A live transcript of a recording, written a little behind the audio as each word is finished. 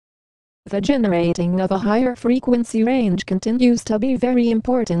the generating of a higher frequency range continues to be very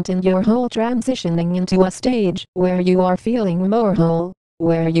important in your whole transitioning into a stage where you are feeling more whole,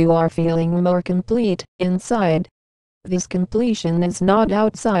 where you are feeling more complete inside. This completion is not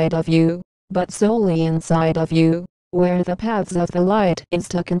outside of you, but solely inside of you, where the paths of the light is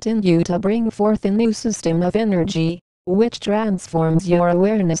to continue to bring forth a new system of energy, which transforms your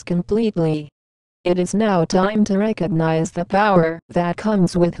awareness completely. It is now time to recognize the power that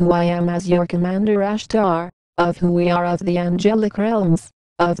comes with who I am as your Commander Ashtar, of who we are of the angelic realms,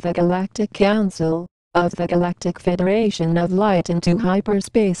 of the Galactic Council, of the Galactic Federation of Light into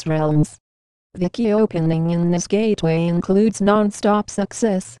hyperspace realms. The key opening in this gateway includes non-stop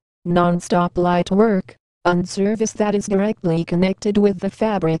success, non-stop light work, and service that is directly connected with the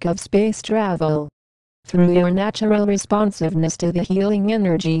fabric of space travel. Through your natural responsiveness to the healing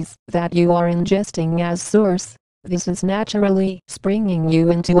energies that you are ingesting as source, this is naturally springing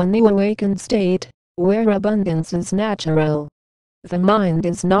you into a new awakened state, where abundance is natural. The mind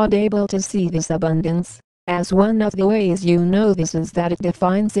is not able to see this abundance, as one of the ways you know this is that it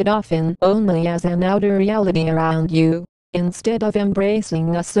defines it often only as an outer reality around you, instead of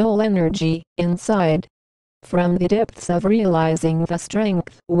embracing a soul energy inside. From the depths of realizing the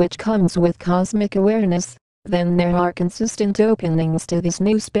strength which comes with cosmic awareness, then there are consistent openings to this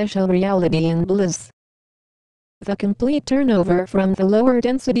new special reality in bliss. The complete turnover from the lower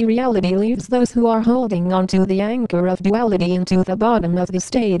density reality leaves those who are holding onto the anchor of duality into the bottom of the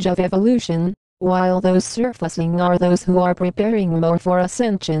stage of evolution, while those surfacing are those who are preparing more for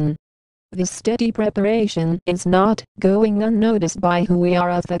ascension. This steady preparation is not going unnoticed by who we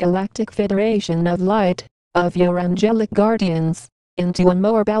are of the Galactic Federation of Light, of your angelic guardians, into a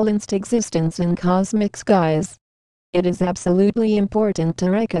more balanced existence in cosmic skies. It is absolutely important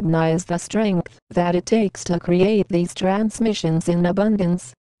to recognize the strength that it takes to create these transmissions in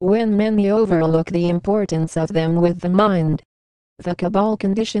abundance, when many overlook the importance of them with the mind. The Cabal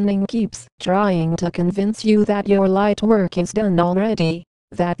conditioning keeps trying to convince you that your light work is done already,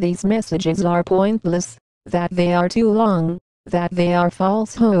 that these messages are pointless, that they are too long, that they are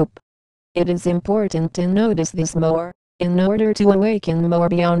false hope. It is important to notice this more, in order to awaken more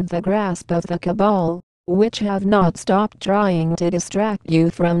beyond the grasp of the Cabal, which have not stopped trying to distract you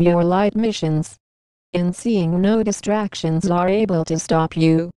from your light missions. In seeing no distractions are able to stop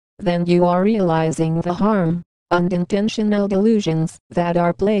you, then you are realizing the harm, unintentional delusions that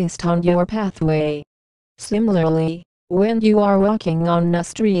are placed on your pathway. Similarly, when you are walking on a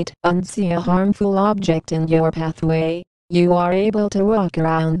street and see a harmful object in your pathway, you are able to walk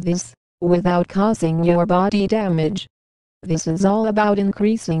around this, without causing your body damage. This is all about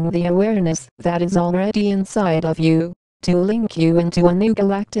increasing the awareness that is already inside of you, to link you into a new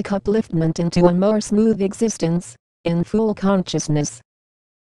galactic upliftment into a more smooth existence, in full consciousness.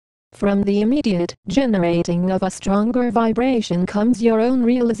 From the immediate generating of a stronger vibration comes your own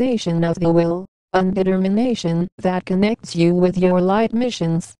realization of the will and determination that connects you with your light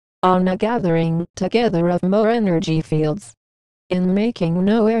missions, on a gathering together of more energy fields. In making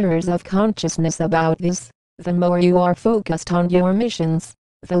no errors of consciousness about this, the more you are focused on your missions,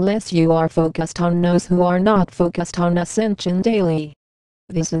 the less you are focused on those who are not focused on ascension daily.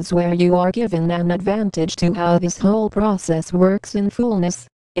 This is where you are given an advantage to how this whole process works in fullness,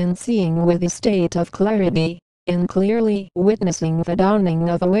 in seeing with a state of clarity, in clearly witnessing the dawning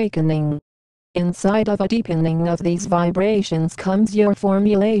of awakening. Inside of a deepening of these vibrations comes your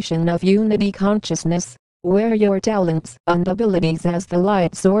formulation of unity consciousness, where your talents and abilities as the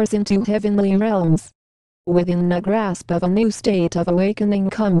light soars into heavenly realms. Within the grasp of a new state of awakening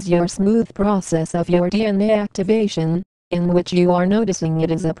comes your smooth process of your DNA activation, in which you are noticing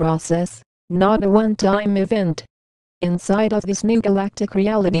it is a process, not a one-time event. Inside of this new galactic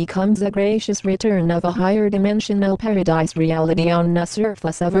reality comes a gracious return of a higher dimensional paradise reality on the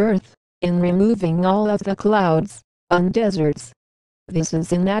surface of Earth, in removing all of the clouds and deserts. This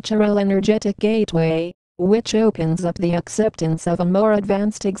is a natural energetic gateway, which opens up the acceptance of a more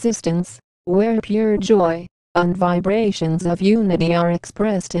advanced existence, where pure joy and vibrations of unity are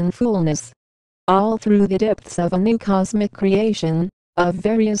expressed in fullness. All through the depths of a new cosmic creation, of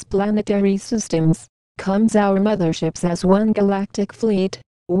various planetary systems, comes our motherships as one galactic fleet,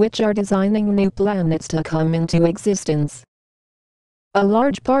 which are designing new planets to come into existence. A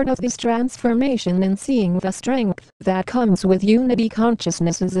large part of this transformation in seeing the strength that comes with unity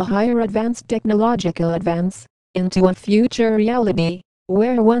consciousness is a higher advanced technological advance, into a future reality,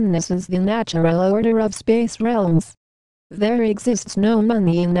 where oneness is the natural order of space realms. There exists no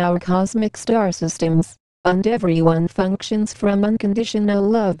money in our cosmic star systems, and everyone functions from unconditional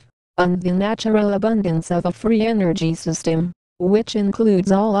love, and the natural abundance of a free energy system, which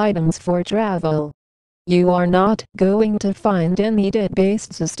includes all items for travel. You are not going to find any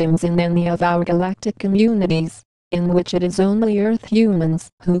debt-based systems in any of our galactic communities, in which it is only Earth humans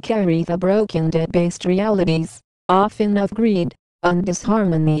who carry the broken debt-based realities, often of greed and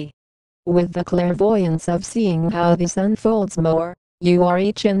disharmony. With the clairvoyance of seeing how this unfolds more, you are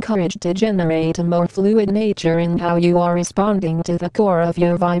each encouraged to generate a more fluid nature in how you are responding to the core of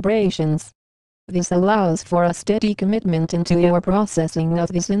your vibrations. This allows for a steady commitment into your processing of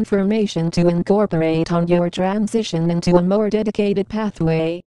this information to incorporate on your transition into a more dedicated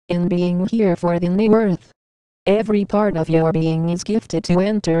pathway, in being here for the new Earth. Every part of your being is gifted to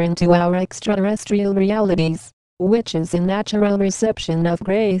enter into our extraterrestrial realities, which is a natural reception of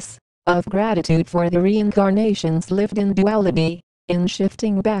grace, of gratitude for the reincarnations lived in duality, in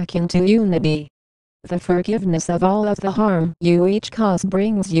shifting back into unity. The forgiveness of all of the harm you each cause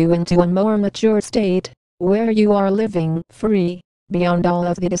brings you into a more mature state, where you are living free, beyond all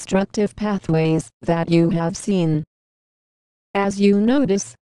of the destructive pathways that you have seen. As you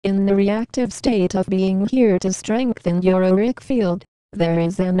notice, in the reactive state of being here to strengthen your auric field, there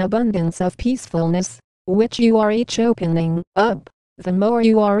is an abundance of peacefulness, which you are each opening up, the more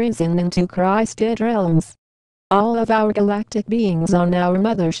you are risen into Christed realms. All of our galactic beings on our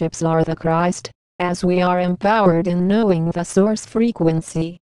motherships are the Christ, as we are empowered in knowing the source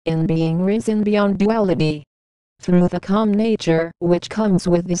frequency, in being risen beyond duality. Through the calm nature which comes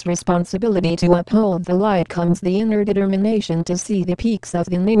with this responsibility to uphold the light comes the inner determination to see the peaks of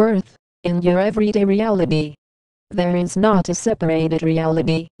the new Earth, in your everyday reality. There is not a separated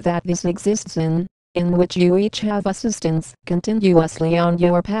reality that this exists in which you each have assistance continuously on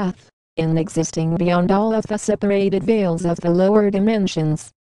your path, in existing beyond all of the separated veils of the lower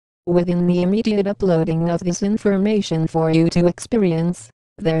dimensions. Within the immediate uploading of this information for you to experience,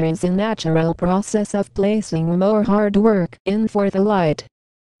 there is a natural process of placing more hard work in for the light.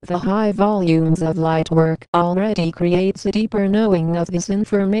 The high volumes of light work already creates a deeper knowing of this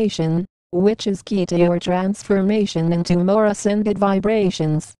information, which is key to your transformation into more ascended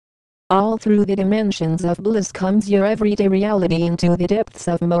vibrations. All through the dimensions of bliss comes your everyday reality into the depths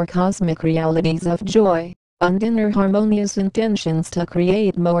of more cosmic realities of joy, and inner harmonious intentions to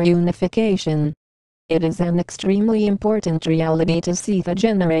create more unification. It is an extremely important reality to see the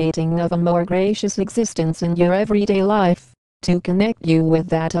generating of a more gracious existence in your everyday life, to connect you with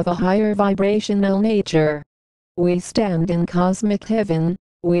that of a higher vibrational nature. We stand in cosmic heaven,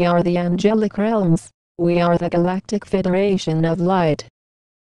 we are the angelic realms, we are the Galactic Federation of Light.